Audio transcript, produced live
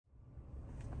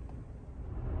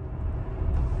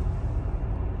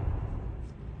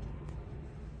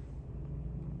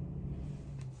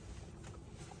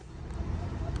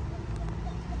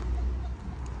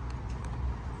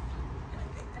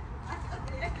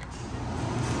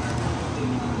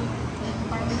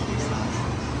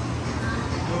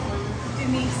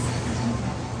Denise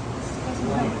doesn't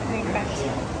have any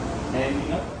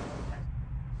effect.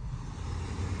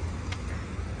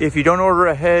 If you don't order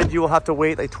ahead, you will have to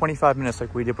wait like 25 minutes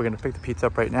like we did. We're gonna pick the pizza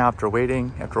up right now after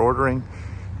ordering.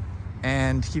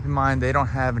 And keep in mind, they don't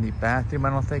have any bathroom, I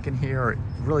don't think, in here, or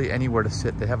really anywhere to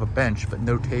sit. They have a bench, but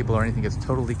no table or anything. It's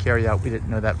totally carry out. We didn't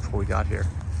know that before we got here.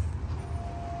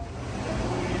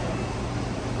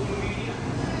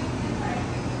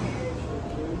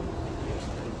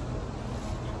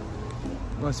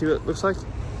 You wanna see what it looks like? Yeah.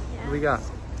 What do we got?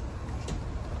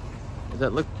 Does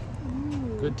that look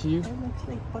good to you? It looks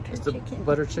like butter it's the chicken.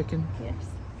 Butter chicken? Yes.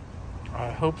 I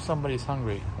hope somebody's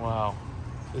hungry. Wow.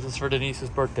 This is for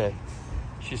Denise's birthday.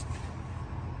 She's,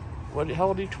 how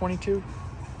old are you, 22?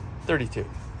 32?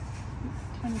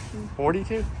 22.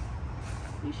 42? You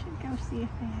should go see if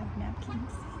they have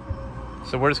napkins.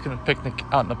 So we're just gonna picnic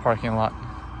out in the parking lot.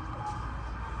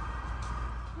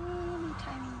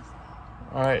 Tiny.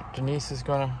 All right, Denise is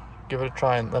gonna give it a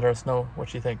try and let us know what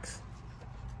she thinks.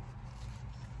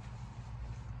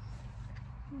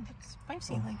 It's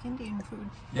spicy like Indian food.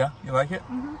 Yeah, you like it?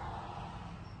 Mm-hmm.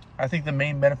 I think the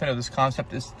main benefit of this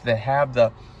concept is to have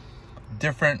the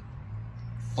different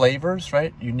flavors,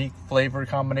 right? Unique flavor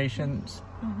combinations,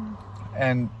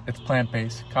 and it's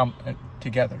plant-based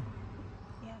together.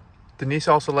 Yeah. Denise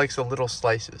also likes the little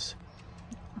slices.